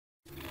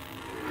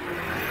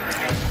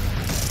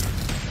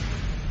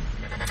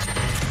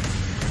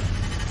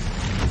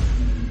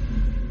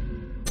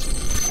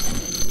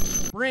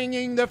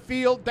bringing the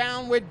field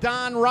down with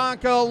Don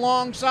Ronca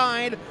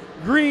alongside.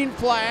 Green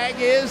flag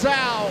is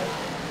out.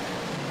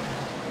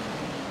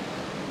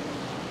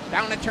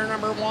 Down to turn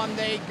number 1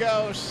 they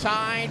go,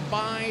 side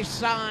by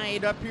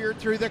side, up here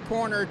through the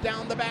corner,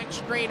 down the back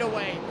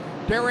straightaway.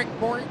 Derek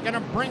Bourne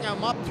gonna bring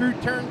him up through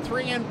turn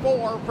 3 and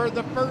 4 for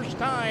the first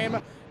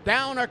time.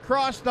 Down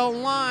across the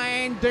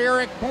line,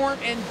 Derek Bourne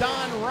and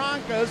Don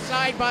Ronca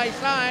side by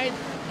side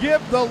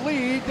give the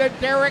lead to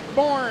Derek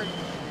Bourne.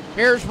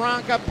 Here's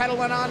Ronca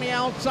pedaling on the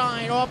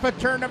outside, off of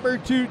turn number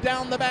 2,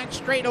 down the back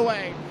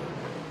straightaway.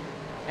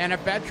 And a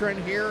veteran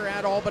here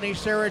at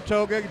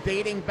Albany-Saratoga,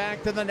 dating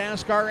back to the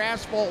NASCAR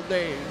asphalt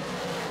days.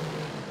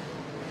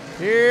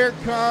 Here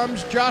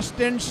comes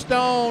Justin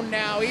Stone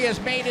now. He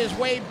has made his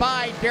way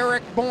by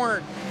Derek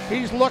Bourne.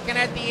 He's looking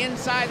at the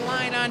inside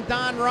line on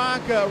Don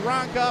Ronca.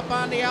 Ronca up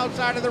on the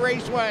outside of the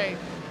raceway.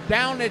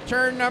 Down to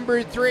turn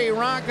number 3.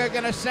 Ronca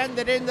gonna send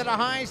it into the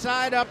high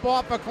side up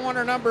off of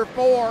corner number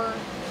 4.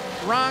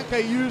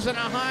 Ronca using a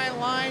high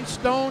line,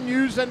 Stone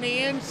using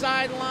the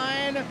inside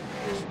line.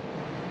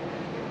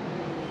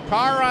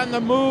 Car on the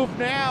move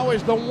now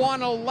is the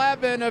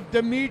 111 of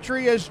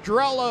Demetrius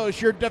Drelos,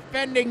 your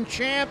defending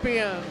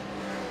champion.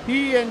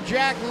 He and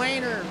Jack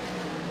Lehner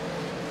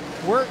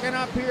working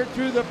up here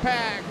through the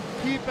pack.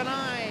 Keep an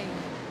eye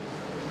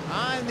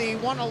on the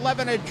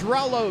 111 of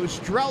Drelos.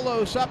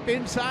 Drelos up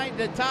inside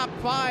the top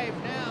 5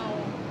 now.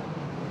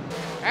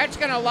 That's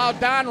going to allow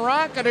Don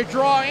Ronca to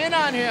draw in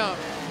on him.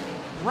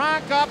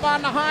 Ronca up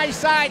on the high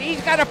side.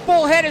 He's got a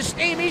full head of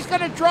steam. He's going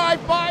to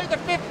drive by the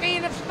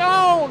 15 of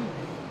Stone.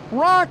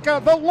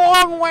 Ronca the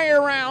long way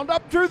around,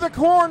 up through the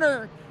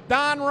corner.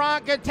 Don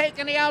Ronca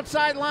taking the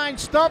outside line,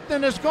 stumped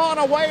and has gone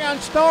away on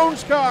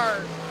Stone's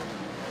car.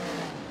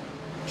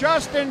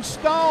 Justin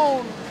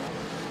Stone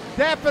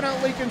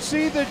definitely can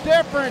see the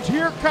difference.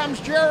 Here comes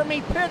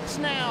Jeremy Pitts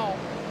now.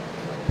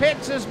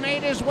 Pitts has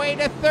made his way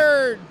to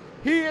 3rd.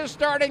 He is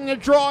starting to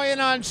draw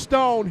in on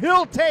Stone.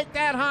 He'll take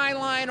that high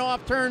line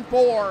off turn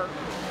 4.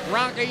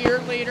 Ronca, your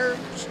leader.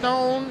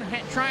 Stone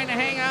trying to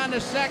hang on to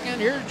 2nd.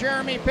 Here's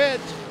Jeremy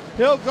Pitts.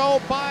 He'll go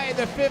by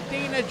the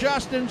 15 of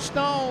Justin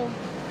Stone,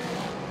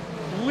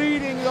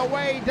 leading the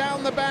way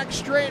down the back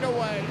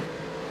straightaway.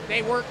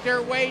 They work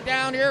their way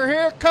down here.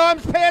 Here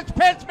comes Pitts.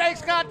 Pitts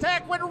makes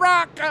contact with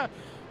Ronca.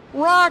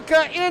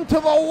 Ronca into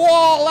the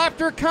wall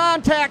after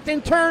contact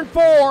in turn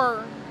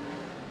 4.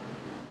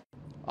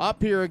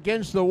 Up here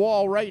against the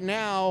wall right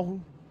now,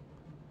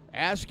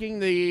 asking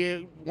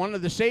one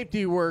of the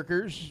safety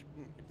workers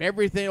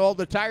if all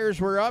the tires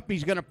were up,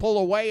 he's going to pull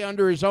away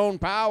under his own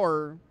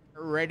power.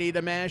 Ready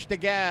to mash the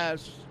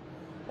gas.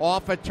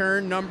 Off of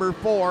turn number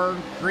 4.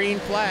 Green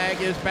flag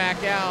is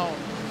back out.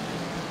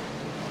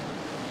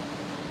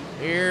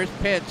 Here's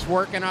Pitts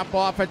working up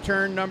off of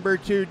turn number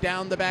 2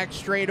 down the back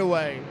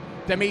straightaway.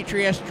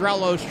 Demetrius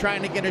Drelos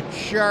trying to get a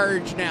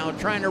charge now,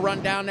 trying to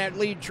run down that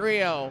lead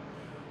trio.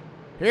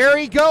 Here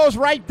he goes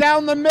right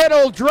down the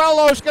middle.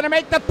 Drelos going to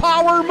make the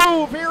power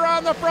move here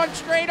on the front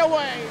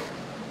straightaway.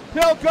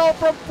 He'll go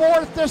from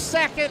 4th to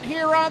 2nd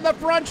here on the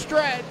front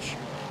stretch.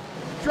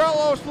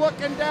 Drelos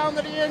looking down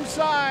to the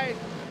inside.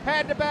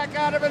 Had to back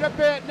out of it a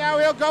bit. Now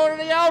he'll go to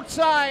the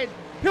outside.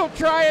 He'll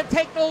try and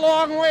take the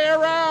long way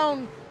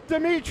around.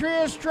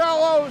 Demetrius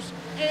Drelos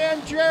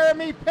and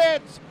Jeremy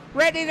Pitts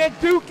ready to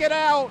duke it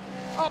out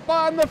up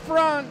on the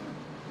front.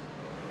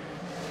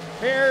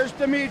 Here's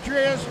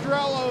Demetrius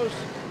Drelos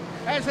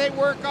as they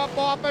work up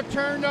off of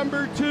turn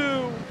number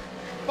 2.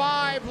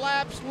 5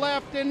 laps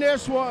left in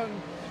this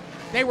one.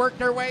 They work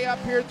their way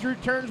up here through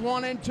turns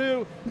 1 and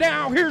 2.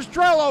 Now here's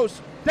Drelos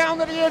down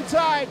to the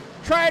inside,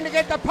 trying to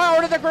get the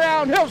power to the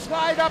ground. He'll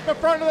slide up in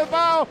front of the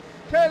bow,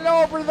 and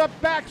over the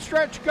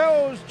backstretch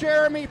goes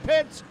Jeremy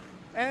Pitts,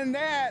 and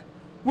that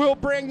will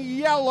bring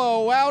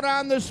yellow out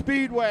on the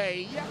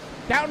speedway.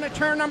 Down to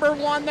turn number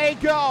 1 they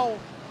go.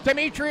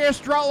 Demetrius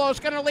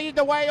Drelos going to lead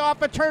the way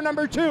off of turn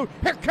number 2.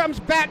 Here comes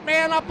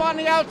Batman up on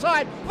the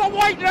outside. The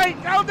white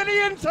knight down to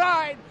the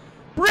inside.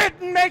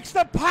 Britton makes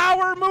the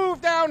power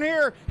move down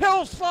here.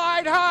 He'll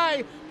slide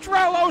high.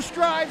 Drelos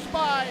drives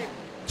by.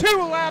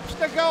 2 laps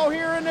to go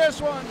here in this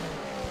one.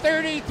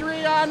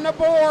 33 on the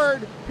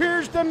board.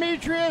 Here's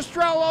Demetrius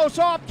Drelos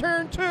off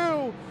turn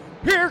 2.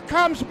 Here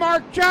comes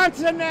Mark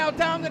Johnson now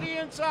down to the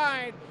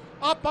inside.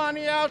 Up on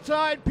the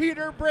outside,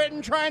 Peter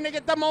Britton trying to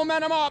get the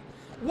momentum up.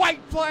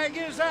 White flag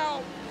is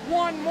out.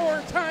 One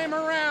more time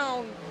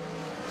around.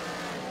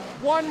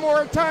 One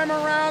more time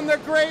around. The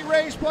great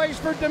race place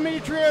for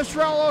Demetrius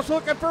Drelos,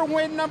 looking for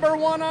win number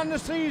 1 on the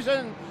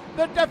season.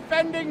 The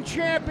defending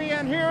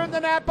champion here in the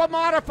Napa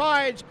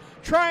Modifieds,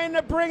 trying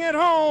to bring it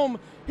home.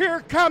 Here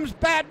comes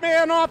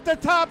Batman off the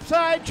top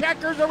side,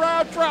 checkers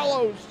around.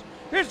 Drelos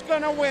is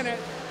going to win it.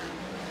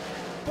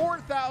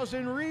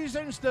 4,000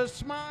 reasons to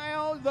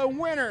smile. The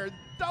winner,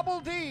 Double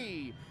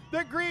D,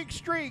 the Greek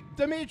Streak,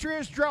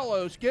 Demetrius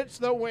Drelos gets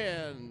the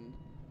win.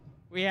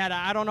 We had,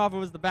 I don't know if it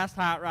was the best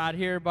hot rod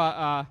here, but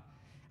I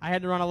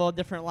had to run a little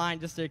different line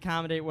just to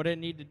accommodate what it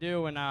needed to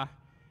do, and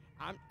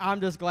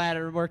I'm just glad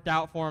it worked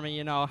out for me,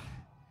 you know.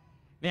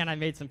 Man, I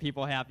made some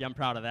people happy. I'm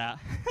proud of that.